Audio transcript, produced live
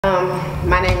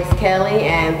My name is Kelly,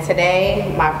 and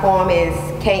today my poem is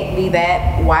Can't Be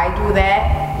That, Why Do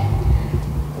That?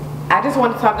 I just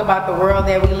want to talk about the world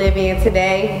that we live in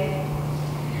today,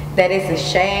 that it's a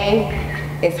shame,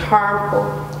 it's harmful,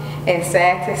 and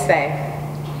sad to say.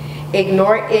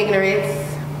 Ignore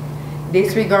ignorance,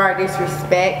 disregard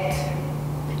disrespect,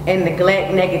 and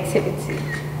neglect negativity.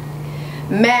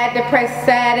 Mad, depressed,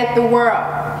 sad at the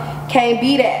world. Can't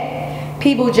be that.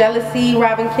 People jealousy,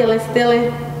 robbing, killing,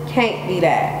 stealing. Can't be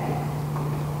that.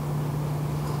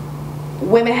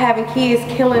 Women having kids,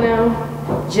 killing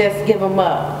them. Just give them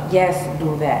up. Yes,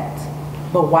 do that.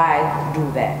 But why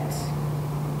do that?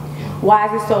 Why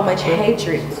is there so much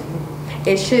hatred?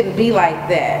 It shouldn't be like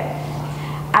that.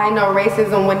 I know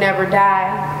racism will never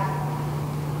die.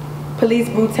 Police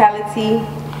brutality,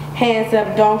 hands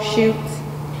up, don't shoot.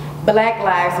 Black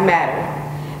lives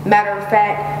matter. Matter of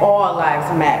fact, all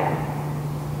lives matter.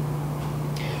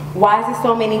 Why is there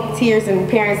so many tears in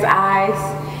parents'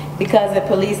 eyes? Because of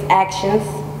police actions.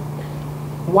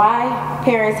 Why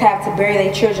parents have to bury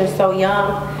their children so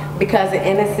young? Because of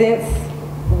innocence.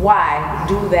 Why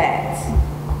do that?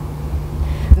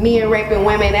 Men raping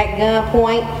women at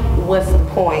gunpoint, what's the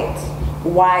point?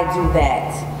 Why do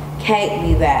that? Can't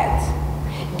be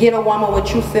that. Get a woman with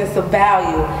true sense of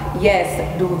value,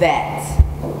 yes, do that.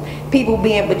 People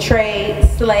being betrayed,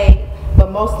 slaved,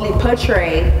 but mostly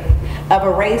portrayed of a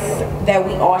race that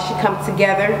we all should come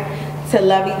together to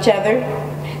love each other,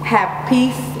 have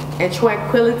peace and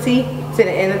tranquility to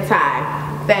the end of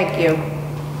time. Thank you.